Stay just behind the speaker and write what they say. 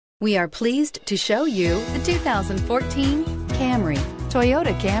We are pleased to show you the 2014 Camry.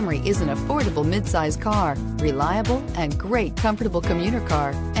 Toyota Camry is an affordable midsize car, reliable and great comfortable commuter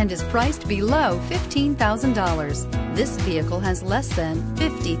car, and is priced below $15,000. This vehicle has less than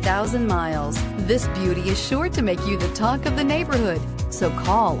 50,000 miles. This beauty is sure to make you the talk of the neighborhood. So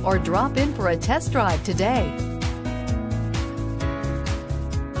call or drop in for a test drive today.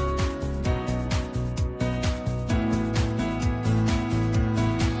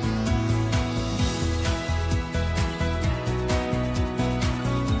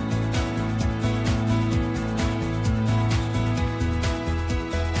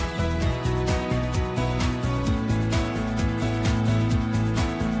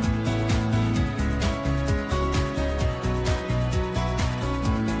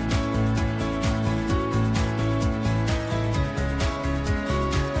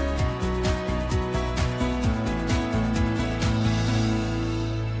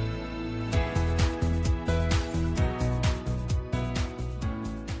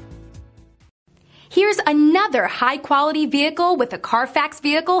 Here's another high-quality vehicle with a Carfax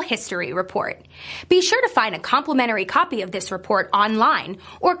Vehicle History Report. Be sure to find a complimentary copy of this report online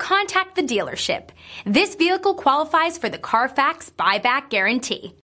or contact the dealership. This vehicle qualifies for the Carfax Buyback Guarantee.